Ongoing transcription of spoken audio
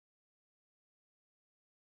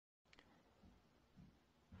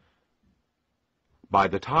By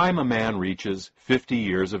the time a man reaches 50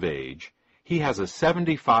 years of age, he has a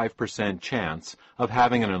 75% chance of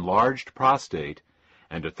having an enlarged prostate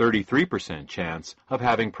and a 33% chance of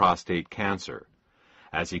having prostate cancer.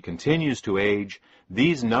 As he continues to age,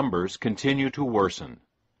 these numbers continue to worsen.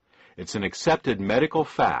 It's an accepted medical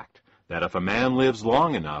fact that if a man lives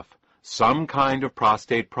long enough, some kind of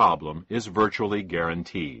prostate problem is virtually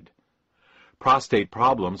guaranteed. Prostate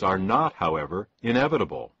problems are not, however,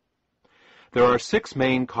 inevitable. There are 6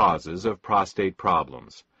 main causes of prostate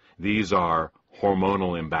problems. These are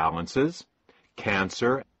hormonal imbalances,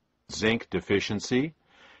 cancer, zinc deficiency,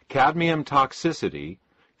 cadmium toxicity,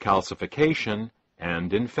 calcification,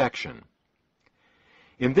 and infection.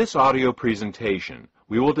 In this audio presentation,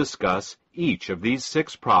 we will discuss each of these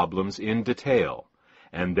 6 problems in detail,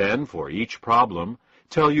 and then for each problem,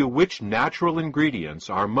 tell you which natural ingredients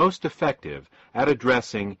are most effective at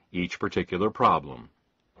addressing each particular problem.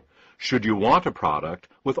 Should you want a product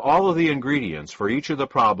with all of the ingredients for each of the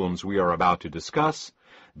problems we are about to discuss,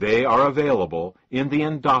 they are available in the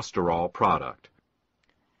endosterol product.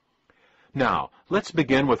 Now, let's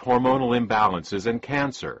begin with hormonal imbalances and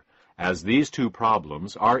cancer, as these 2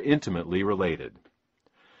 problems are intimately related.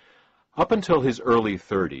 Up until his early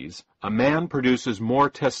 30s, a man produces more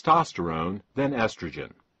testosterone than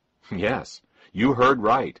estrogen. Yes, you heard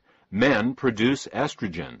right. Men produce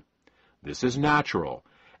estrogen. This is natural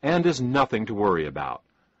and is nothing to worry about.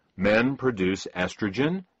 Men produce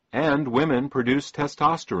estrogen and women produce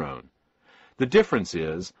testosterone. The difference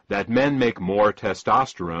is that men make more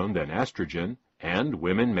testosterone than estrogen and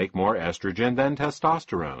women make more estrogen than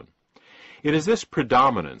testosterone. It is this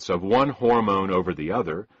predominance of one hormone over the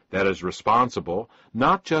other that is responsible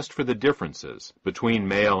not just for the differences between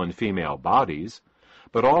male and female bodies,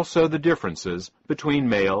 but also the differences between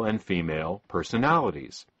male and female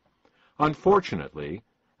personalities. Unfortunately,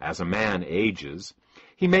 as a man ages,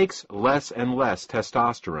 he makes less and less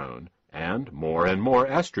testosterone and more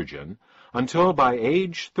estrogen until by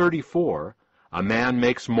age 34, a man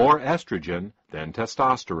makes more estrogen than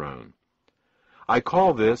testosterone. I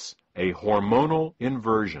call this a hormonal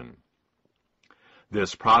inversion.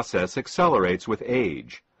 This process accelerates with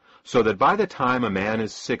age, so that by the time a man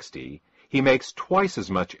is 60, he makes twice as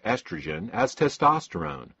much estrogen as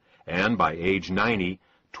testosterone, and by age 90,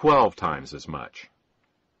 12 times as much.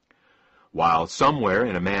 While somewhere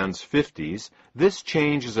in a man's 50s, this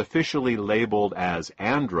change is officially labeled as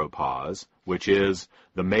andropause, which is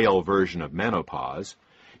the male version of menopause,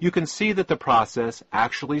 you can see that the process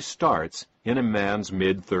actually starts in a man's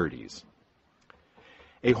mid-30s.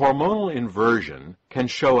 A hormonal inversion can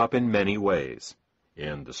show up in many ways.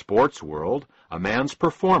 In the sports world, a man's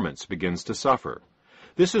performance begins to suffer.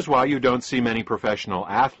 This is why you don't see many professional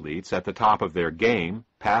athletes at the top of their game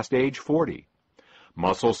past age 40.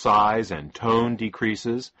 Muscle size and tone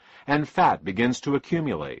decreases, and fat begins to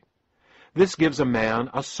accumulate. This gives a man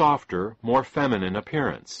a softer, more feminine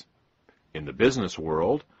appearance. In the business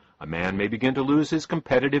world, a man may begin to lose his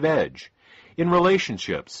competitive edge. In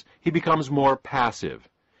relationships, he becomes more passive.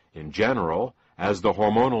 In general, as the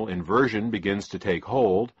hormonal inversion begins to take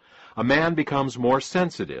hold, a man becomes more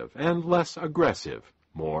sensitive and less aggressive,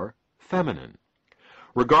 more feminine.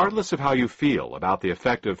 Regardless of how you feel about the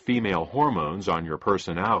effect of female hormones on your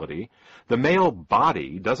personality, the male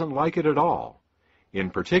body doesn't like it at all. In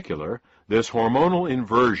particular, this hormonal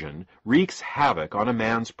inversion wreaks havoc on a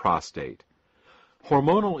man's prostate.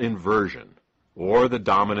 Hormonal inversion, or the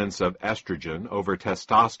dominance of estrogen over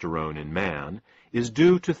testosterone in man, is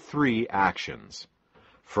due to 3 actions.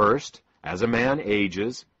 First, as a man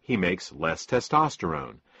ages, he makes less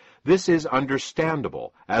testosterone. This is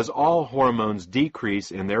understandable, as all hormones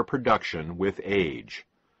decrease in their production with age.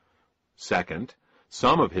 Second,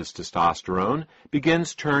 some of his testosterone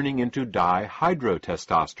begins turning into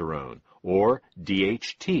dihydrotestosterone, or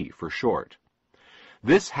DHT for short.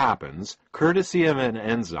 This happens courtesy of an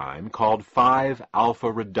enzyme called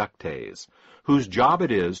 5-alpha reductase, whose job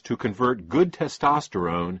it is to convert good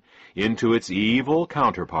testosterone into its evil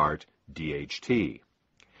counterpart, DHT.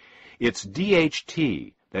 It's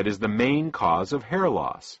DHT that is the main cause of hair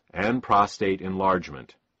loss and prostate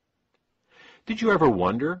enlargement. Did you ever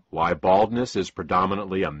wonder why baldness is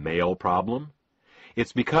predominantly a male problem?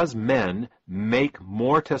 It's because men make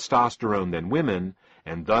more testosterone than women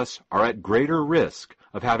and thus are at greater risk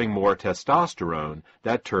of having more testosterone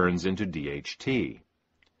that turns into DHT.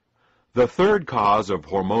 The third cause of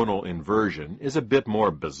hormonal inversion is a bit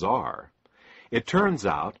more bizarre. It turns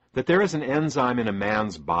out that there is an enzyme in a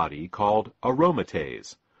man's body called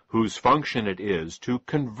aromatase, whose function it is to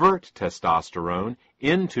convert testosterone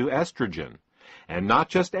into estrogen, and not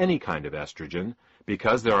just any kind of estrogen,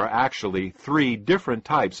 because there are actually 3 different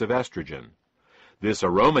types of estrogen. This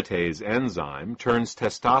aromatase enzyme turns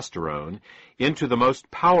testosterone into the most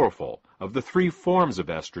powerful of the 3 forms of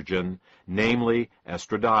estrogen, namely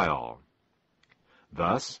estradiol.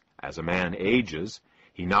 Thus, as a man ages,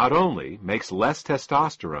 he not only makes less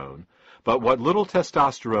testosterone, but what little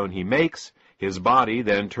testosterone he makes, his body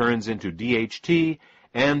then turns into DHT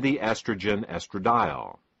and the estrogen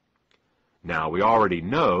estradiol. Now, we already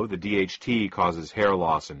know the DHT causes hair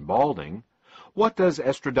loss and balding. What does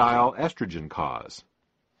estradiol estrogen cause?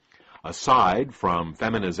 Aside from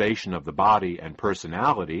feminization of the body and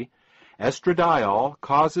personality, estradiol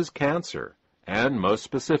causes cancer, and most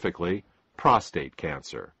specifically, prostate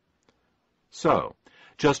cancer. So,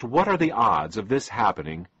 just what are the odds of this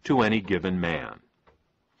happening to any given man?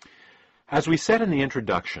 As we said in the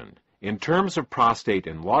introduction, in terms of prostate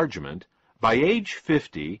enlargement, by age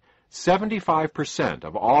 50, 75%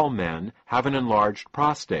 of all men have an enlarged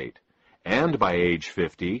prostate, and by age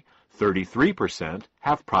 50, 33%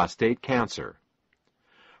 have prostate cancer.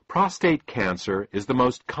 Prostate cancer is the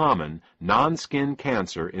most common non-skin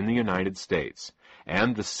cancer in the United States,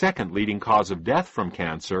 and the second leading cause of death from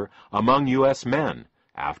cancer among U.S. men,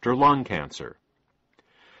 after lung cancer.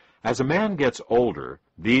 As a man gets older,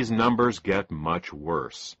 these numbers get much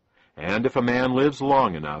worse, and if a man lives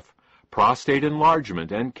long enough, prostate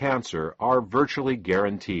enlargement and cancer are virtually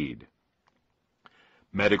guaranteed.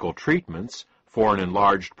 Medical treatments for an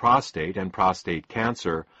enlarged prostate and prostate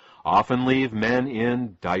cancer often leave men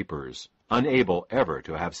in diapers, unable ever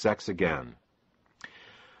to have sex again.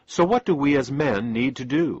 So what do we as men need to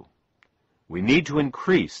do? We need to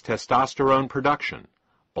increase testosterone production,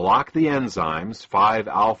 block the enzymes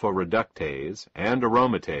 5-alpha reductase and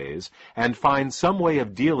aromatase, and find some way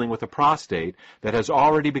of dealing with a prostate that has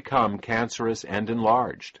already become cancerous and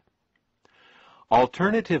enlarged.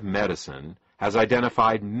 Alternative medicine has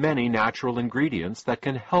identified many natural ingredients that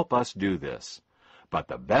can help us do this, but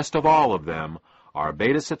the best of all of them are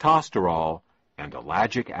beta-sitosterol and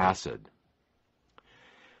ellagic acid.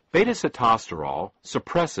 Beta-sitosterol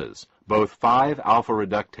suppresses both 5-alpha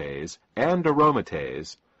reductase and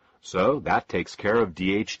aromatase, so that takes care of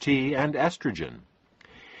DHT and estrogen.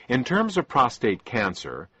 In terms of prostate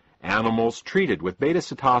cancer, animals treated with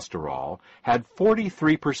beta-sitosterol had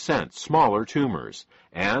 43% smaller tumors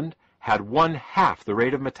and had 1/2 the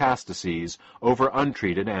rate of metastases over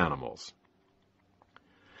untreated animals.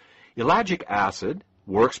 Ellagic acid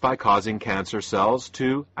works by causing cancer cells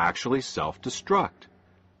to actually self-destruct.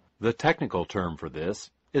 The technical term for this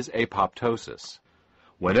is apoptosis.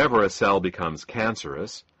 Whenever a cell becomes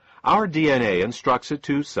cancerous, our DNA instructs it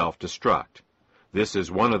to self-destruct. This is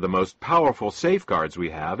one of the most powerful safeguards we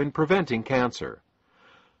have in preventing cancer.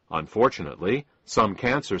 Unfortunately, some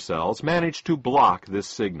cancer cells manage to block this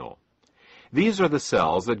signal. These are the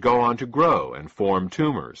cells that go on to grow and form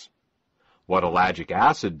tumors. What ellagic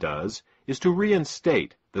acid does is to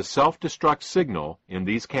reinstate the self-destruct signal in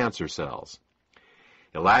these cancer cells.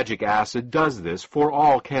 Ellagic acid does this for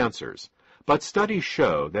all cancers, but studies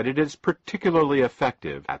show that it is particularly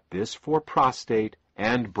effective at this for prostate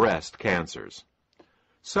and breast cancers.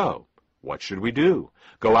 So, what should we do?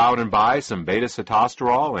 Go out and buy some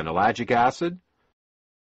beta-sitosterol and ellagic acid?